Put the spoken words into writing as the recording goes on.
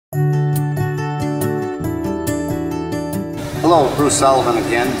Hello, Bruce Sullivan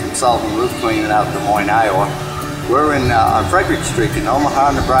again from Sullivan Roof Cleaning out of Des Moines, Iowa. We're on Frederick Street in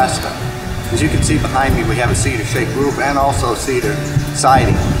Omaha, Nebraska. As you can see behind me, we have a cedar shake roof and also cedar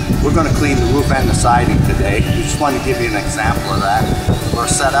siding. We're going to clean the roof and the siding today. We just want to give you an example of that. We're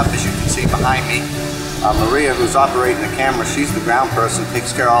set up, as you can see behind me. Maria, who's operating the camera, she's the ground person,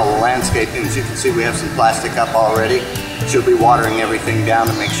 takes care of all the landscaping. As you can see, we have some plastic up already. She'll be watering everything down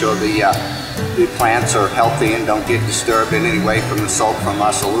to make sure the plants are healthy and don't get disturbed in any way from the soap from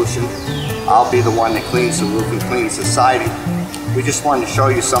our solution. I'll be the one that cleans the roof and cleans the siding. We just wanted to show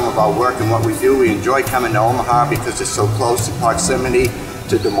you some of our work and what we do. We enjoy coming to Omaha because it's so close in proximity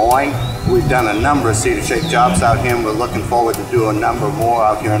to Des Moines. We've done a number of cedar shake jobs out here and we're looking forward to do a number more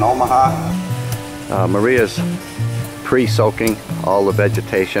out here in Omaha. Maria's pre-soaking all the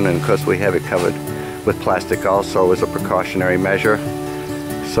vegetation, and of course we have it covered with plastic also as a precautionary measure,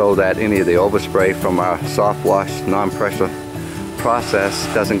 so that any of the overspray from our soft wash non-pressure process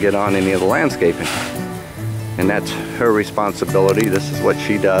doesn't get on any of the landscaping. And that's her responsibility. This is what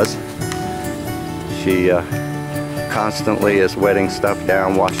she does. She constantly is wetting stuff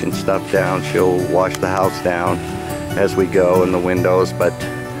down, washing stuff down. She'll wash the house down as we go in the windows, but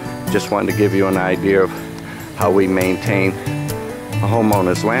just wanted to give you an idea of how we maintain a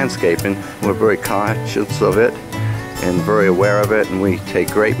homeowner's landscaping. We're very conscious of it and very aware of it, and we take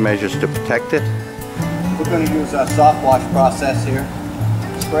great measures to protect it. We're going to use our soft wash process here.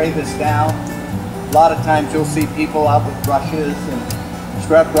 Spray this down. A lot of times you'll see people out with brushes and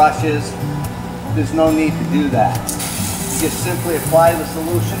scrub brushes. There's no need to do that. You just simply apply the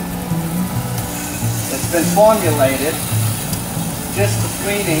solution. It's been formulated just for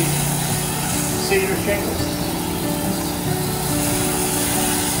cleaning cedar shingles.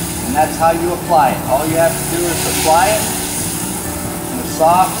 And that's how you apply it. All you have to do is apply it in a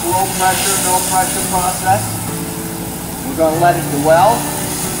soft, low pressure, no pressure process. We're going to let it dwell,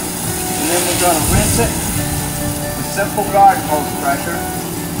 and then we're going to rinse it with simple garden hose pressure,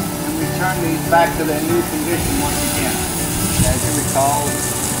 and return these back to their new condition once again. As you recall,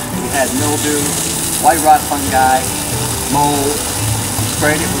 we had mildew, white rot fungi, mold. We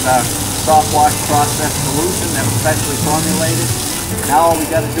sprayed it with our soft wash process solution that was specially formulated. Now all we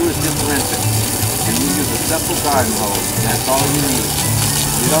got to do is just rinse it, and we use a simple garden hose, and that's all you need.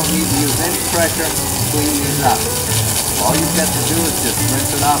 You don't need to use any pressure to clean these up. All you've got to do is just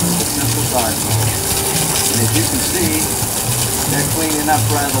rinse it off with a simple garden hose. And as you can see, they're cleaning up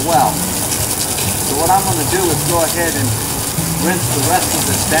rather well. So what I'm going to do is go ahead and rinse the rest of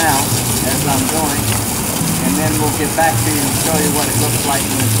this down as I'm doing, and then we'll get back to you and show you what it looks like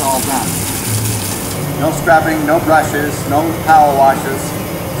when it's all done. No scrubbing, no brushes, no power washes.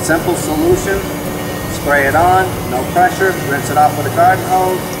 Simple solution. Spray it on, no pressure, rinse it off with a garden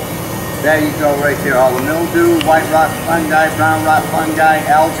hose. There you go right there. All the mildew, white rot fungi, brown rot fungi,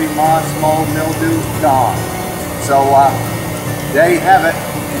 algae, moss, mold, mildew, gone. So there you have it.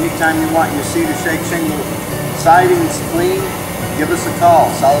 Anytime you want your cedar shake shingle sidings clean, give us a call.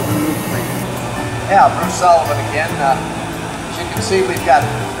 Sullivan Roof Cleaning. Yeah, Bruce Sullivan again. As you can see, we've got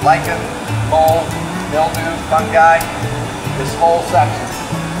lichen, mold, mildew, fungi, this whole section.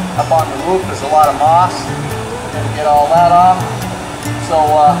 Up on the roof is a lot of moss. We're going to get all that off. So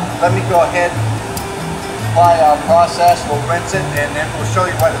let me go ahead, apply our process, we'll rinse it, and then we'll show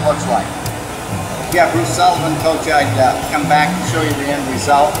you what it looks like. Yeah, Bruce Sullivan told you I'd come back and show you the end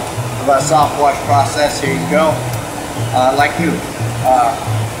result of our soft wash process. Here you go. Like new.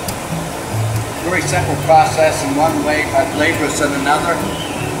 Very simple process in one way, but laborious in another.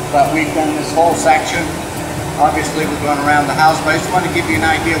 But we've done this whole section. Obviously we're going around the house, but I just want to give you an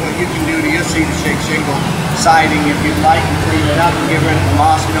idea of what you can do to your cedar shake shingle siding if you'd like, and clean it up and get rid of the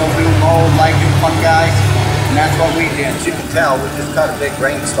moss, mildew, mold, lichen, fungi. And that's what we did. As you can tell, we just got a big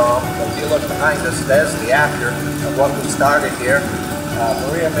rainstorm. If you look behind us, there's the after of what we started here.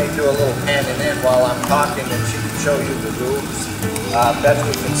 Maria may do a little panning in while I'm talking, and she can show you the roofs. Best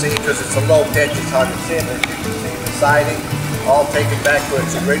we can see, because it's a low pitch, it's hard to see, but you can see the siding all taken back to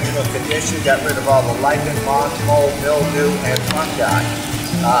its original condition, got rid of all the lichen, moss, mold, mildew, and fungi.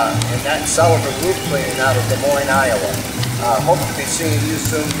 And that's Sullivan Roof Cleaning out of Des Moines, Iowa. Hope to be seeing you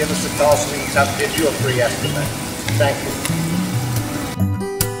soon. Give us a call so we can give you a free estimate. Thank you.